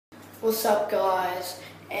What's up guys,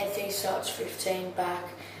 Anthony Starch 15 back,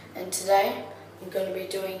 and today I'm going to be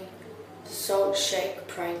doing the salt shake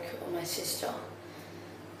prank on my sister.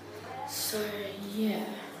 So yeah,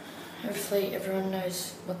 hopefully everyone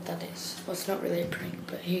knows what that is. Well, it's not really a prank,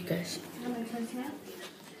 but here goes.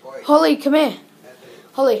 Holly, come here.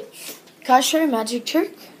 Holly, can I show you a magic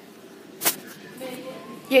trick?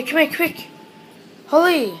 Yeah, come here, quick.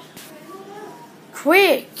 Holly,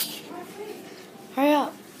 quick. Hurry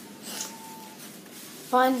up.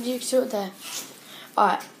 Fine, you can do it there.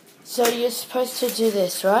 Alright, so you're supposed to do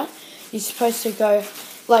this, right? You're supposed to go,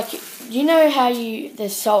 like, you know how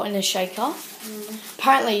there's salt in a shaker? Mm.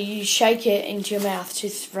 Apparently you shake it into your mouth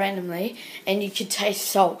just randomly and you can taste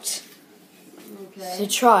salt. Okay. So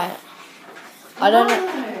try it. I don't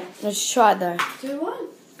know. Let's try it though. Do what?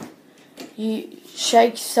 You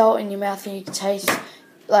shake salt in your mouth and you can taste,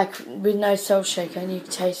 like, with no salt shaker, and you can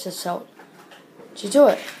taste the salt. Do you do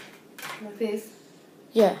it? Like this?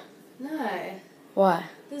 Yeah. No. Why?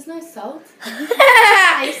 There's no salt.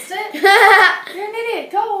 Taste it. You're an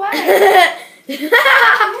idiot. Go away. You're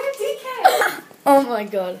a dickhead. Oh my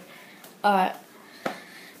god. Alright.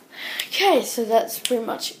 Okay, so that's pretty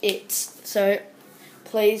much it. So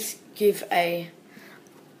please give a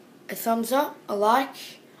thumbs up, a like,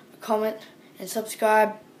 a comment, and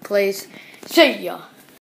subscribe. Please. See ya.